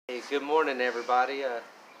Hey, good morning, everybody. I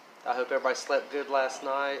hope everybody slept good last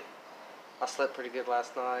night. I slept pretty good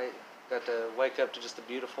last night. Got to wake up to just a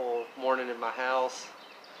beautiful morning in my house.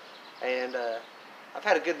 And I've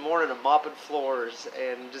had a good morning of mopping floors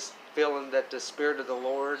and just feeling that the Spirit of the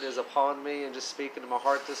Lord is upon me and just speaking to my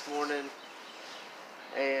heart this morning.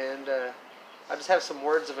 And I just have some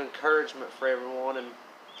words of encouragement for everyone. And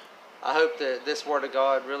I hope that this Word of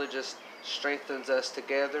God really just strengthens us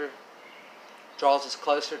together, draws us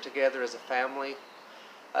closer together as a family,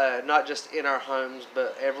 not just in our homes,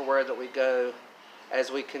 but everywhere that we go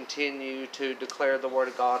as we continue to declare the Word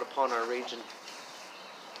of God upon our region.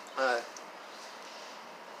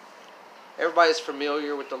 Everybody's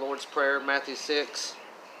familiar with the Lord's Prayer, Matthew 6,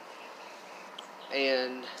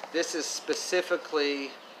 and this is specifically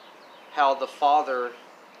how the Father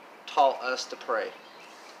taught us to pray.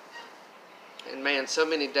 And man, so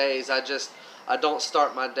many days I don't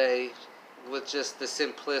start my day with just the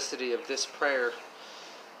simplicity of this prayer.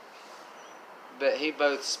 But He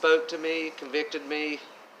both spoke to me, convicted me,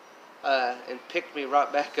 and picked me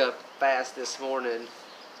right back up fast this morning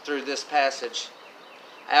through this passage.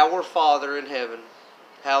 Our Father in heaven,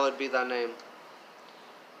 hallowed be thy name.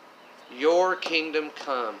 Your kingdom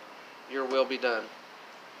come, your will be done,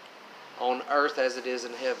 on earth as it is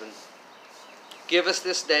in heaven. Give us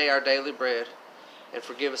this day our daily bread, and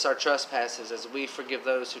forgive us our trespasses as we forgive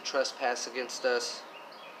those who trespass against us.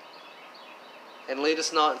 And lead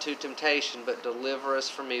us not into temptation, but deliver us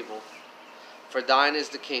from evil. For thine is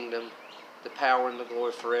the kingdom, the power, and the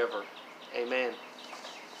glory forever. Amen.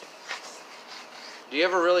 Do you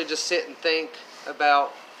ever really just sit and think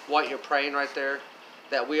about what you're praying right there?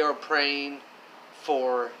 That we are praying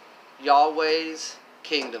for Yahweh's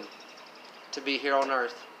kingdom to be here on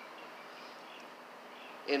earth.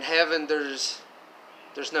 In heaven, there's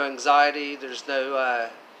no anxiety. There's no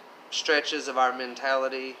stretches of our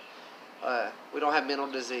mentality. We don't have mental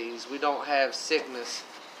disease. We don't have sickness.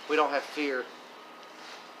 We don't have fear.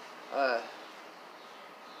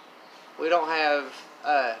 We don't have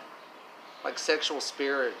like sexual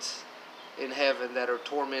spirits in heaven that are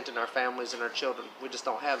tormenting our families and our children. We just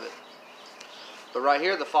don't have it. But right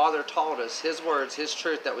here, the Father taught us His words, His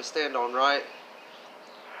truth that we stand on, right?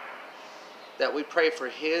 That we pray for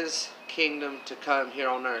His kingdom to come here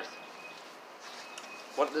on earth.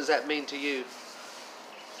 What does that mean to you?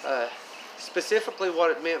 Specifically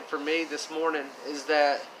what it meant for me this morning is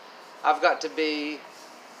that I've got to be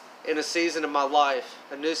in a season of my life,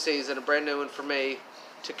 a new season, a brand new one for me,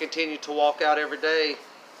 to continue to walk out every day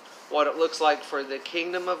what it looks like for the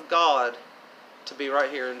kingdom of God to be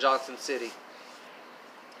right here in Johnson City,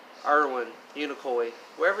 Irwin, Unicoi,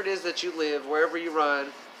 wherever it is that you live, wherever you run.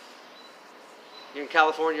 You're in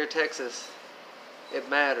California or Texas, it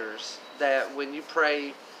matters that when you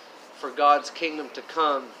pray for God's kingdom to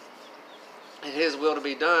come and His will to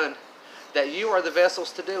be done, that you are the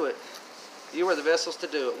vessels to do it. You are the vessels to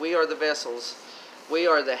do it. We are the vessels. We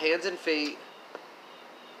are the hands and feet.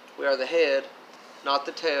 We are the head, not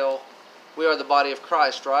the tail. We are the body of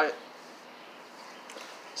Christ, right?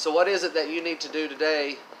 So what is it that you need to do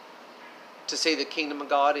today to see the kingdom of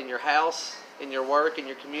God in your house, in your work, in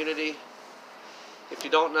your community? If you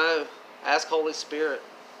don't know, ask Holy Spirit.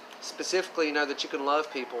 Specifically, that you can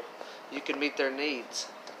love people. You can meet their needs.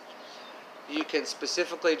 You can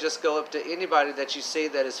specifically just go up to anybody that you see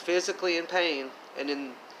that is physically in pain, and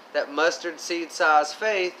in that mustard seed size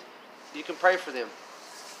faith, you can pray for them.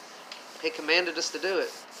 He commanded us to do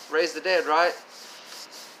it. Raise the dead, right?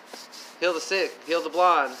 Heal the sick, heal the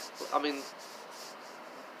blind.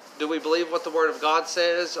 Do we believe what the Word of God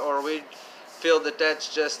says, or we feel that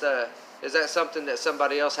that's just is that something that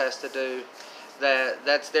somebody else has to do,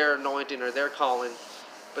 that's their anointing or their calling?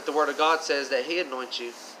 But the Word of God says that He anoints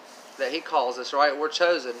you, that He calls us, right? We're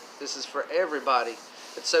chosen. This is for everybody.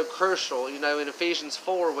 It's so crucial, in Ephesians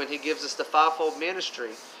 4, when He gives us the fivefold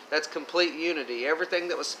ministry, that's complete unity. Everything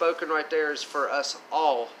that was spoken right there is for us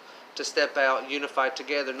all to step out unified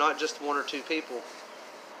together, not just one or two people.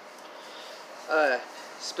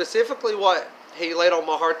 Specifically what He laid on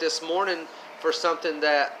my heart this morning for something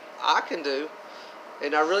that I can do,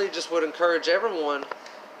 and I really just would encourage everyone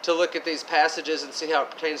to look at these passages and see how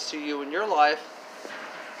it pertains to you in your life,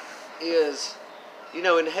 is,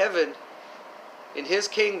 in heaven, in His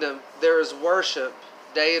kingdom, there is worship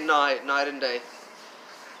day and night, night and day.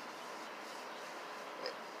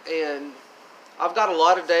 And I've got a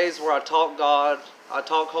lot of days where I talk God, I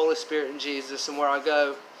talk Holy Spirit and Jesus and where I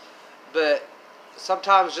go, but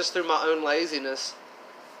sometimes just through my own laziness,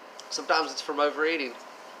 sometimes it's from overeating,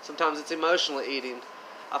 sometimes it's emotional eating.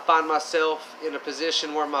 I find myself in a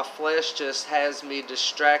position where my flesh just has me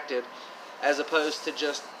distracted as opposed to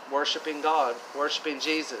just worshiping God, worshiping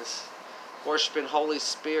Jesus, worshiping Holy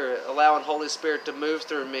Spirit, allowing Holy Spirit to move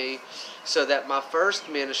through me so that my first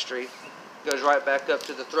ministry goes right back up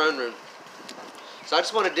to the throne room. So I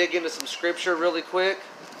just want to dig into some scripture really quick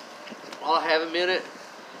while I have a minute.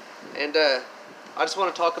 And I just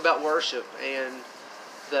want to talk about worship and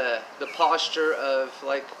the posture of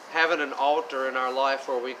like having an altar in our life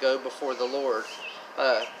where we go before the Lord.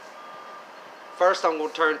 First, I'm going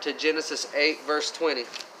to turn to Genesis 8, verse 20.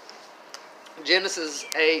 Genesis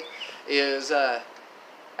 8 is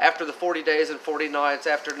after the 40 days and 40 nights,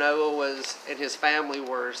 after Noah and his family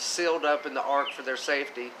were sealed up in the ark for their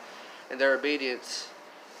safety and their obedience.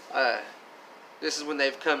 This is when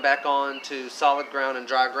they've come back on to solid ground and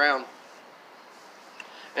dry ground.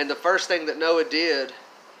 And the first thing that Noah did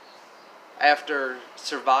after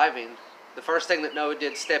surviving, the first thing that Noah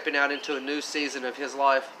did stepping out into a new season of his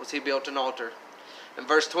life was he built an altar. And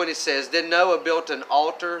verse 20 says, "Then Noah built an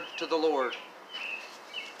altar to the Lord."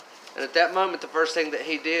 And at that moment, the first thing that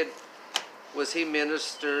he did was he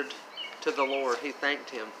ministered to the Lord. He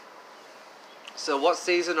thanked him. So what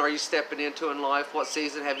season are you stepping into in life? What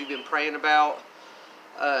season have you been praying about?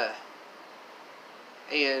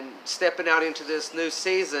 And stepping out into this new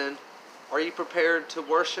season, are you prepared to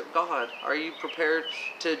worship God? Are you prepared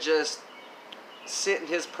to just sit in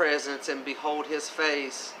His presence and behold His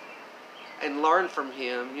face and learn from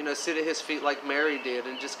Him? You know, sit at His feet like Mary did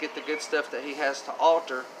and just get the good stuff that He has to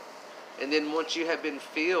offer. And then once you have been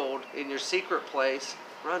filled in your secret place,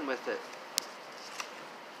 run with it.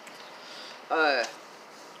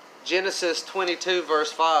 Genesis 22,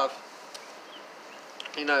 verse 5.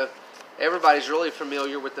 You know, everybody's really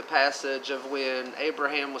familiar with the passage of when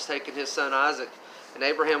Abraham was taking his son Isaac. And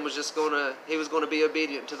Abraham was going to be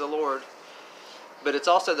obedient to the Lord. But it's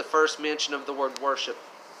also the first mention of the word worship.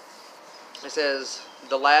 It says,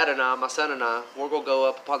 the lad and I, my son and I, we're going to go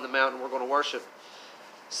up upon the mountain, we're going to worship.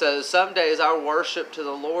 So some days our worship to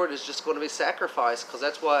the Lord is just going to be sacrifice, because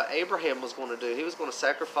that's what Abraham was going to do. He was going to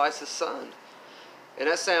sacrifice his son. And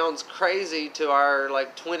that sounds crazy to our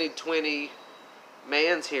 2020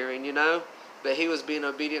 man's hearing, you know, but he was being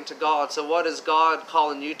obedient to God. So what is God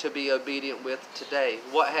calling you to be obedient with today?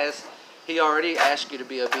 What has He already asked you to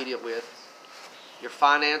be obedient with? Your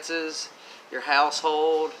finances, your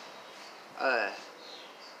household,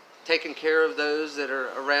 taking care of those that are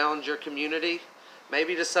around your community.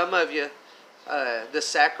 Maybe to some of you, the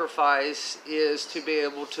sacrifice is to be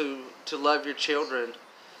able to love your children,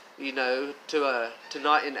 you know, to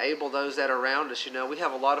not enable those that are around us. You know, we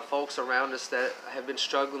have a lot of folks around us that have been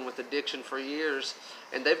struggling with addiction for years,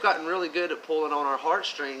 and they've gotten really good at pulling on our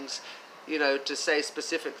heartstrings, you know, to say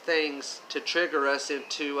specific things to trigger us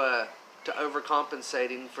into to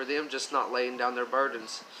overcompensating for them just not laying down their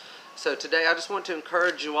burdens. So today I just want to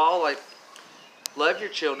encourage you all, love your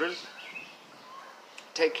children,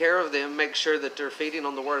 take care of them, make sure that they're feeding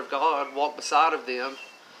on the Word of God, walk beside of them,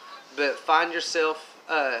 but find yourself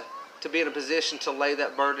to be in a position to lay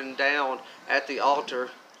that burden down at the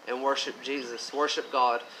altar and worship Jesus, worship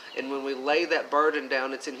God. And when we lay that burden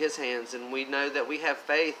down, it's in His hands, and we know that we have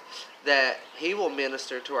faith that He will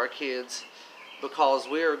minister to our kids because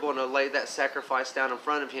we are going to lay that sacrifice down in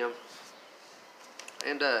front of Him.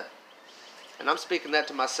 And I'm speaking that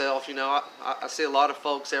to myself. You know, I see a lot of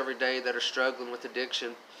folks every day that are struggling with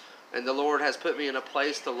addiction, and the Lord has put me in a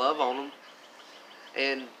place to love on them.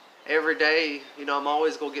 And every day, you know, I'm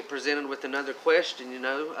always going to get presented with another question, you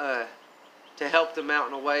know, to help them out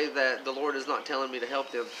in a way that the Lord is not telling me to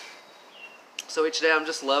help them. So each day I'm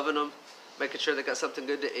just loving them, making sure they got something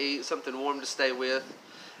good to eat, something warm to stay with,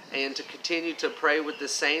 and to continue to pray with the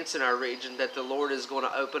saints in our region that the Lord is going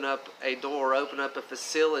to open up a door, open up a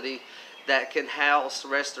facility that can house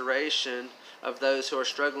restoration of those who are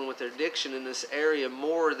struggling with their addiction in this area,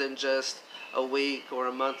 more than just a week or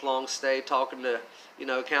a month-long stay talking to, you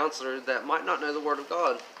know, a counselor that might not know the Word of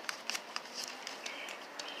God.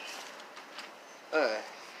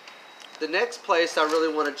 The next place I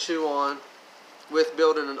really want to chew on with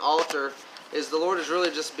building an altar is the Lord has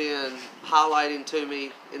really just been highlighting to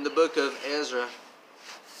me in the book of Ezra.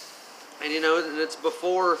 And you know, it's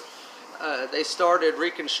before they started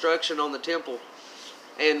reconstruction on the temple.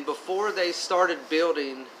 And before they started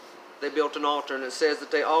building, they built an altar. And it says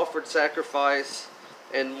that they offered sacrifice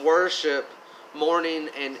and worship morning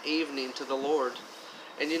and evening to the Lord.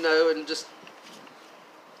 And you know, and just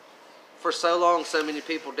for so long, so many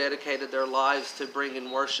people dedicated their lives to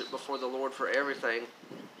bringing worship before the Lord for everything.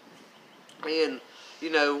 And,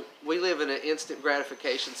 you know, we live in an instant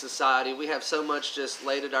gratification society. We have so much just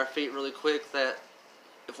laid at our feet really quick that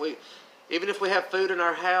even if we have food in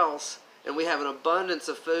our house and we have an abundance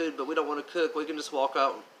of food but we don't want to cook, we can just walk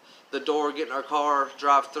out the door, get in our car,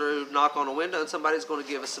 drive through, knock on a window, and somebody's going to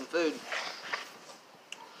give us some food.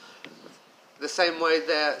 The same way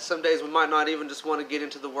that some days we might not even just want to get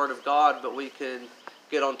into the Word of God, but we can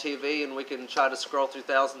get on TV and we can try to scroll through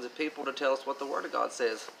thousands of people to tell us what the Word of God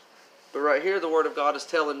says. But right here, the Word of God is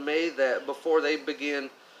telling me that before they begin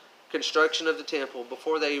construction of the temple,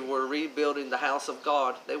 before they were rebuilding the house of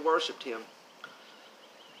God, they worshipped Him.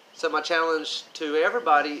 So my challenge to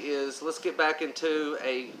everybody is, let's get back into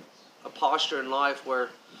a posture in life where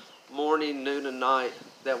morning, noon, and night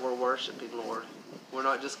that we're worshiping Lord. We're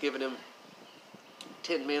not just giving Him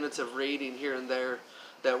 10 minutes of reading here and there,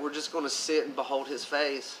 that we're just going to sit and behold His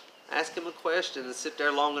face, ask Him a question, and sit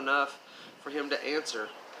there long enough for Him to answer.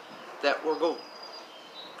 That we're going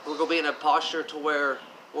to be in a posture to where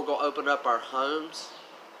we're going to open up our homes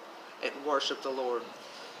and worship the Lord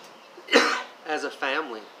as a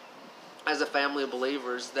family of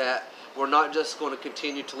believers, that we're not just going to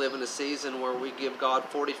continue to live in a season where we give God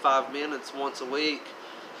 45 minutes once a week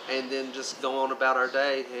and then just go on about our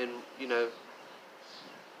day. And,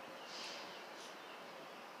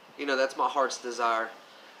 that's my heart's desire,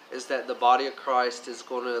 is that the body of Christ is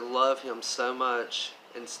going to love Him so much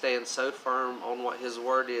and stand so firm on what His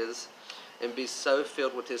Word is and be so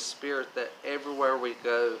filled with His Spirit that everywhere we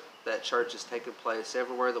go, that church is taking place.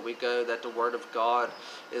 Everywhere that we go, that the Word of God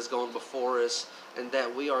is going before us, and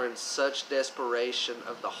that we are in such desperation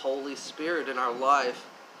of the Holy Spirit in our life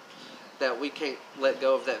that we can't let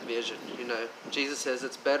go of that vision. Jesus says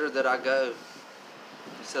it's better that I go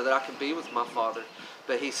so that I can be with my Father.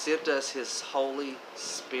 But He sent us His Holy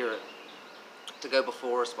Spirit to go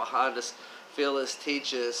before us, behind us, fill us,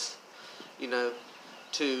 teach us,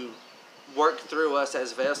 to work through us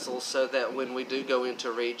as vessels, so that when we do go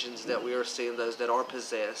into regions, that we are seeing those that are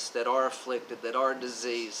possessed, that are afflicted, that are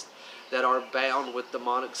diseased, that are bound with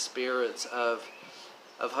demonic spirits of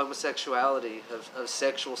homosexuality, of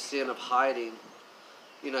sexual sin, of hiding,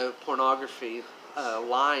 pornography,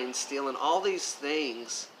 lying, stealing, all these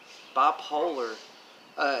things, bipolar,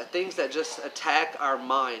 things that just attack our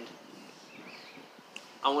mind.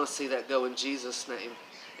 I want to see that go in Jesus' name.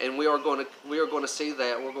 And we are going to see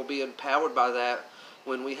that. We're going to be empowered by that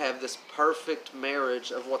when we have this perfect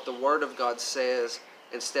marriage of what the Word of God says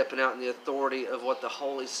and stepping out in the authority of what the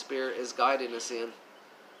Holy Spirit is guiding us in.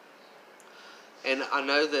 And I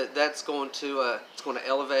know that that's going to it's going to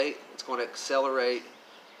elevate, it's going to accelerate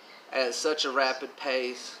at such a rapid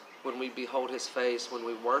pace when we behold His face, when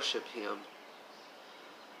we worship Him.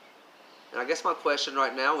 And I guess my question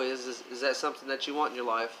right now is that something that you want in your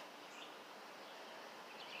life?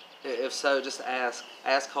 If so, just ask.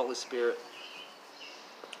 Ask Holy Spirit.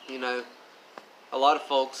 A lot of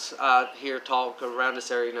folks I hear talk around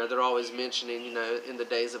this area, they're always mentioning, in the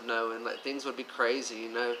days of Noah, and things would be crazy,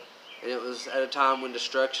 and it was at a time when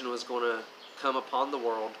destruction was going to come upon the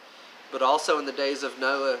world. But also in the days of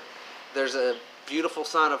Noah, there's a beautiful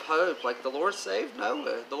sign of hope. Like the Lord saved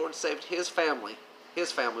Noah. The Lord saved his family.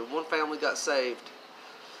 His family. One family got saved.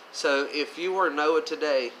 So if you were Noah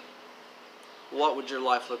today, what would your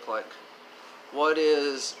life look like? What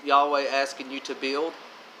is Yahweh asking you to build?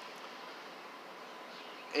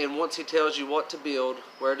 And once He tells you what to build,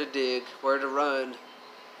 where to dig, where to run,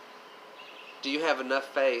 do you have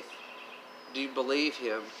enough faith? Do you believe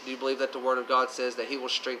Him? Do you believe that the Word of God says that He will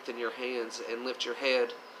strengthen your hands and lift your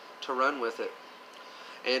head to run with it?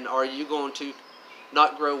 And are you going to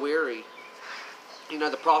not grow weary?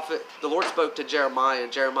 The Lord spoke to Jeremiah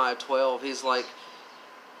in Jeremiah 12. He's like,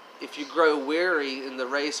 if you grow weary in the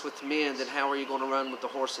race with men, then how are you going to run with the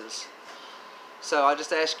horses? So I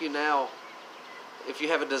just ask you now, if you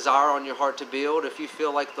have a desire on your heart to build, if you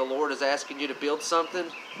feel like the Lord is asking you to build something,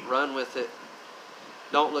 run with it.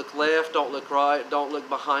 Don't look left, don't look right, don't look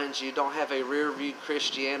behind you. Don't have a rear view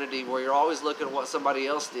Christianity where you're always looking at what somebody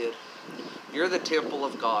else did. You're the temple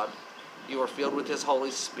of God. You are filled with His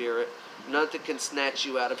Holy Spirit. Nothing can snatch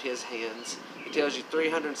you out of His hands. He tells you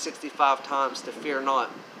 365 times to fear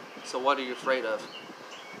not. So what are you afraid of?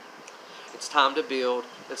 It's time to build.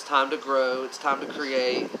 It's time to grow. It's time to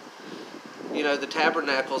create. The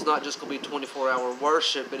tabernacle is not just going to be 24-hour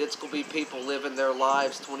worship, but it's going to be people living their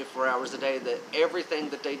lives 24 hours a day, that everything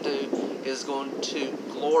that they do is going to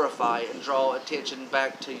glorify and draw attention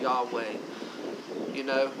back to Yahweh.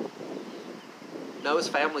 Noah's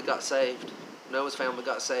family got saved. Noah's family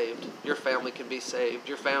got saved. Your family can be saved.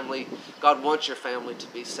 Your family, God wants your family to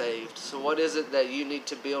be saved. So what is it that you need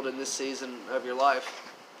to build in this season of your life?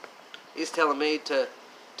 He's telling me to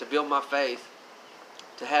build my faith,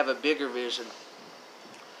 to have a bigger vision.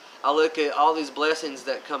 I look at all these blessings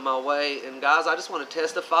that come my way, and guys, I just want to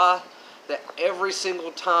testify that every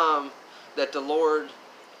single time that the Lord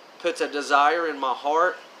puts a desire in my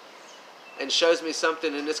heart and shows me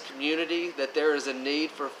something in this community that there is a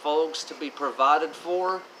need for folks to be provided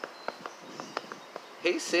for,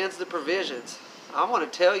 He sends the provisions. I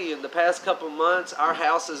want to tell you, in the past couple months, our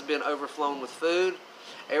house has been overflowing with food.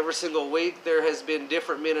 Every single week there has been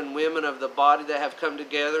different men and women of the body that have come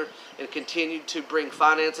together and continued to bring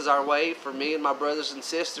finances our way for me and my brothers and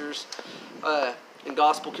sisters in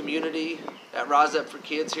gospel community at Rise Up for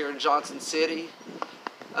Kids here in Johnson City,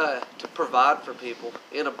 to provide for people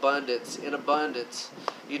in abundance, in abundance.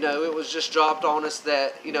 You know, it was just dropped on us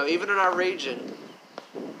that, you know, even in our region,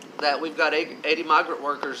 that we've got 80 migrant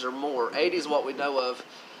workers or more, 80 is what we know of,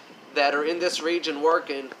 that are in this region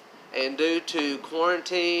working, and due to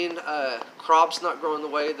quarantine, crops not growing the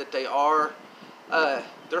way that they are,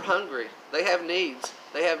 they're hungry. They have needs.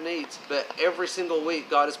 They have needs. But every single week,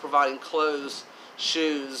 God is providing clothes,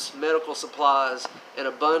 shoes, medical supplies, an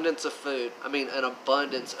abundance of food. I mean, an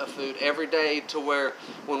abundance of food every day, to where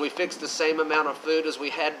when we fix the same amount of food as we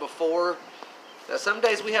had before, that some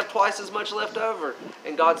days we have twice as much left over.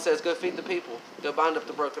 And God says, go feed the people. Go bind up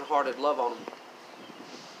the brokenhearted. Love on them.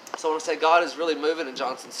 So I want to say God is really moving in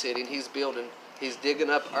Johnson City, and He's building. He's digging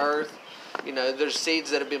up earth. You know, there's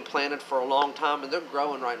seeds that have been planted for a long time, and they're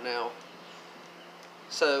growing right now.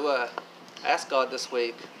 So ask God this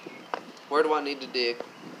week, where do I need to dig?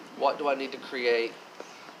 What do I need to create?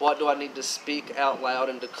 What do I need to speak out loud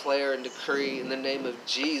and declare and decree in the name of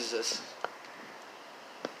Jesus?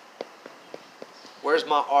 Where's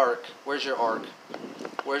my ark? Where's your ark?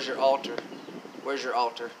 Where's your altar? Where's your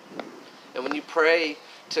altar? And when you pray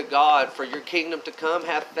to God for your kingdom to come,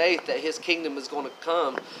 have faith that His kingdom is going to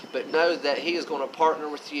come, but know that He is going to partner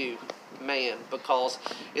with you, man, because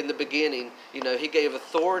in the beginning, you know, He gave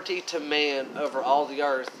authority to man over all the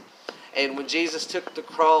earth. And when Jesus took the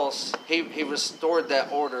cross, he restored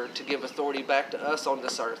that order to give authority back to us on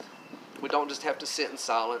this earth. We don't just have to sit in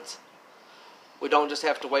silence. We don't just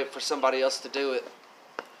have to wait for somebody else to do it.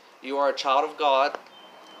 You are a child of God.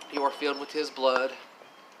 You are filled with His blood.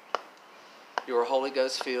 You are Holy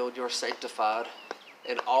Ghost filled. You are sanctified.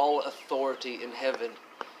 And all authority in heaven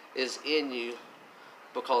is in you,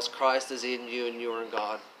 because Christ is in you and you are in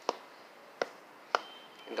God.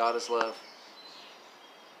 And God is love.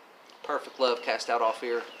 Perfect love cast out all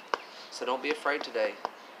fear. So don't be afraid today.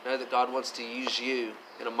 Know that God wants to use you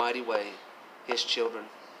in a mighty way, His children.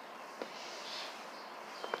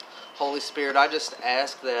 Holy Spirit, I just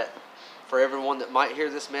ask that for everyone that might hear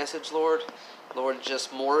this message, Lord,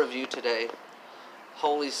 just more of you today.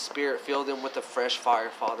 Holy Spirit, fill them with a fresh fire,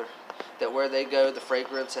 Father, that where they go, the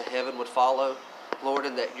fragrance of heaven would follow, Lord,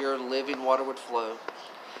 and that your living water would flow.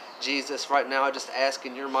 Jesus, right now I just ask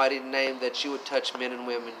in your mighty name that you would touch men and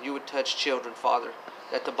women. You would touch children, Father,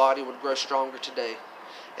 that the body would grow stronger today.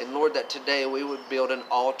 And Lord, that today we would build an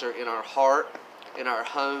altar in our heart, in our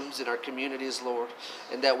homes, in our communities, Lord,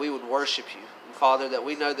 and that we would worship you. And Father, that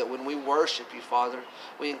we know that when we worship you, Father,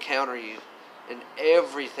 we encounter you. And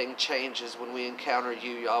everything changes when we encounter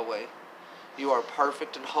you, Yahweh. You are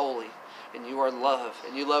perfect and holy, and you are love.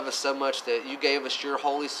 And you love us so much that you gave us your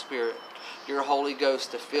Holy Spirit, your Holy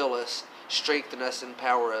Ghost, to fill us, strengthen us,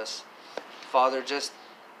 empower us. Father, just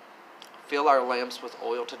fill our lamps with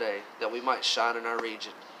oil today, that we might shine in our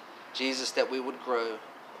region. Jesus, that we would grow,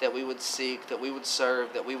 that we would seek, that we would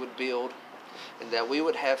serve, that we would build, and that we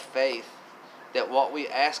would have faith that what we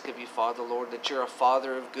ask of you, Father, Lord, that you're a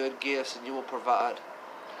Father of good gifts and you will provide.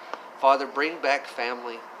 Father, bring back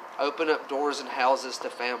family. Open up doors and houses to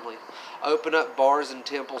family. Open up bars and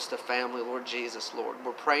temples to family, Lord Jesus, Lord.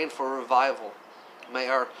 We're praying for revival. May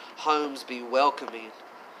our homes be welcoming.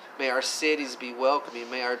 May our cities be welcoming.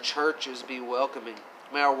 May our churches be welcoming.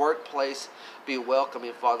 May our workplace be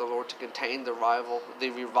welcoming, Father, Lord, to contain the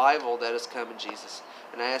revival that is coming, Jesus.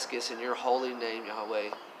 And I ask this in your holy name,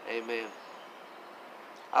 Yahweh. Amen.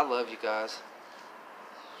 I love you guys.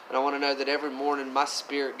 And I want to know that every morning my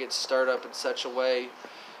spirit gets stirred up in such a way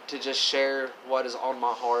to just share what is on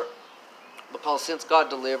my heart. Because since God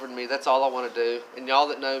delivered me, that's all I want to do. And y'all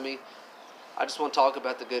that know me, I just want to talk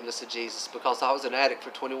about the goodness of Jesus, because I was an addict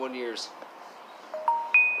for 21 years.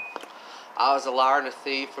 I was a liar and a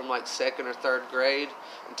thief from like 2nd or 3rd grade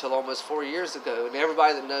until almost 4 years ago. And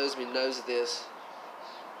everybody that knows me knows this.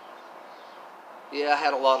 Yeah, I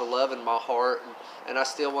had a lot of love in my heart, and I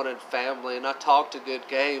still wanted family, and I talked a good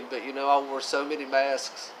game, but you know, I wore so many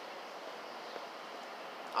masks.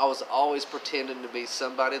 I was always pretending to be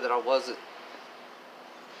somebody that I wasn't.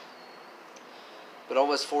 But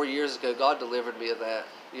almost 4 years ago, God delivered me of that.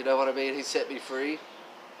 You know what I mean? He set me free.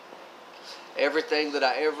 Everything that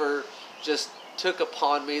I ever just took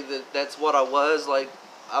upon me, that's what I was, like,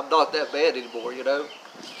 I'm not that bad anymore, you know?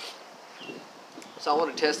 So I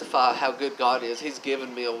want to testify how good God is. He's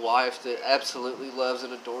given me a wife that absolutely loves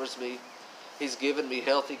and adores me. He's given me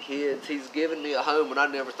healthy kids. He's given me a home when I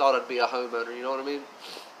never thought I'd be a homeowner. You know what I mean?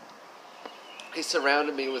 He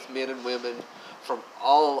surrounded me with men and women from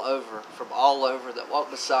all over that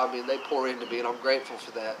walk beside me, and they pour into me, and I'm grateful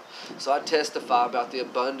for that. So I testify about the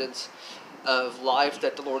abundance of life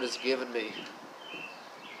that the Lord has given me.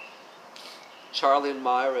 Charlie and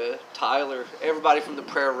Myra, Tyler, everybody from the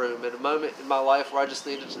prayer room, at a moment in my life where I just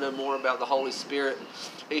needed to know more about the Holy Spirit,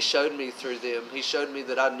 He showed me through them. He showed me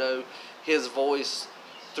that I know His voice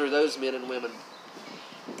through those men and women.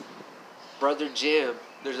 Brother Jim,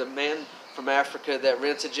 there's a man from Africa that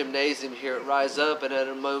rents a gymnasium here at Rise Up, and at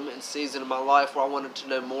a moment and season in my life where I wanted to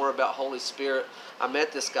know more about Holy Spirit, I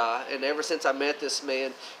met this guy, and ever since I met this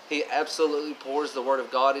man, he absolutely pours the Word of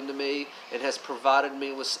God into me and has provided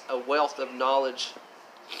me with a wealth of knowledge.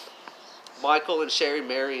 Michael and Sherry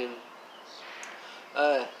Marion,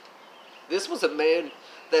 this was a man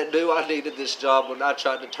that knew I needed this job when I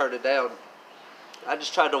tried to turn it down. I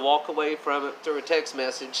just tried to walk away from it through a text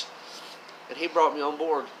message, and he brought me on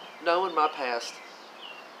board, knowing my past.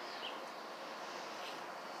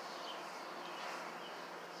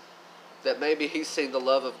 That maybe he's seen the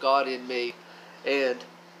love of God in me, and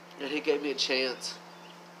he gave me a chance.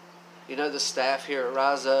 You know, the staff here at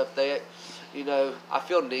Rise Up, I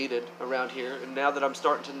feel needed around here. And now that I'm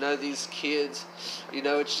starting to know these kids,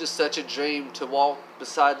 it's just such a dream to walk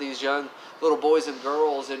beside these young little boys and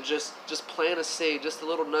girls and just plant a seed, just a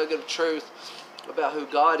little nugget of truth about who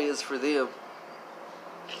God is for them.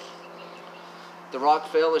 The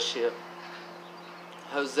Rock Fellowship,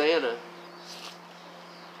 Hosanna,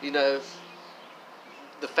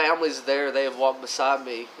 the families there, they have walked beside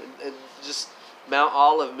me. And just Mount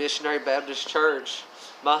Olive Missionary Baptist Church,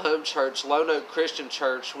 my home church, Lone Oak Christian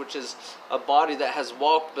Church, which is a body that has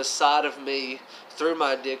walked beside of me through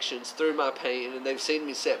my addictions, through my pain, and they've seen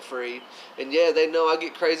me set free. And yeah, they know I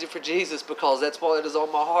get crazy for Jesus because that's what it is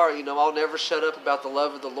on my heart. I'll never shut up about the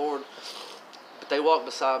love of the Lord. But they walk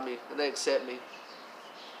beside me and they accept me.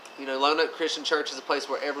 Lone Oak Christian Church is a place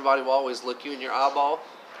where everybody will always look you in your eyeball.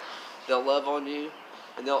 They'll love on you,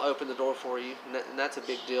 and they'll open the door for you, and that's a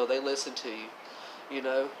big deal. They listen to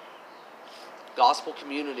you, Gospel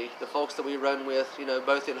community, the folks that we run with,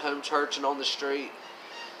 both in home church and on the street,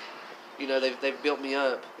 they've built me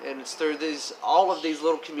up, and it's through all of these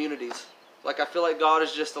little communities. Like, I feel like God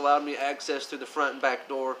has just allowed me access through the front and back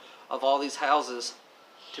door of all these houses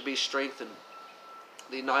to be strengthened.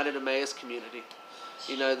 The United Emmaus community.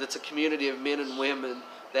 That's a community of men and women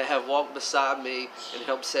that have walked beside me and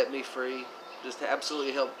helped set me free. Just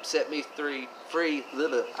absolutely helped set me free.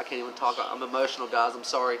 I can't even talk. I'm emotional, guys. I'm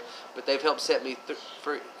sorry. But they've helped set me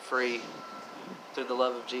free through the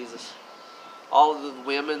love of Jesus. All of the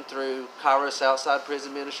women through Kairos Outside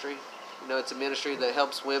Prison Ministry. It's a ministry that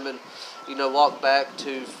helps women, walk back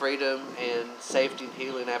to freedom and safety and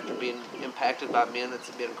healing after being impacted by men that's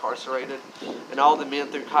been incarcerated. And all the men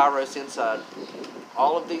through Kairos Inside.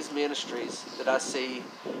 All of these ministries that I see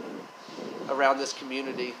around this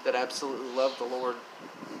community that absolutely love the Lord,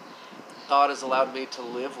 God has allowed me to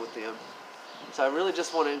live with them. So I really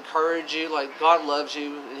just want to encourage you, God loves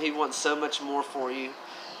you and He wants so much more for you.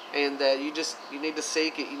 And that you need to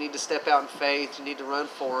seek it. You need to step out in faith. You need to run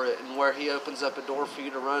for it. And where He opens up a door for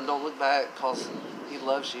you to run, don't look back because He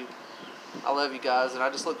loves you. I love you guys. And I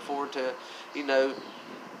just look forward to,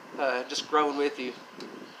 just growing with you.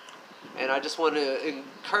 And I just want to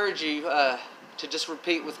encourage you to just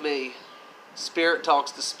repeat with me. Spirit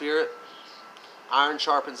talks to spirit. Iron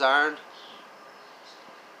sharpens iron.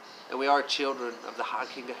 And we are children of the High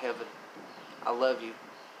King of Heaven. I love you.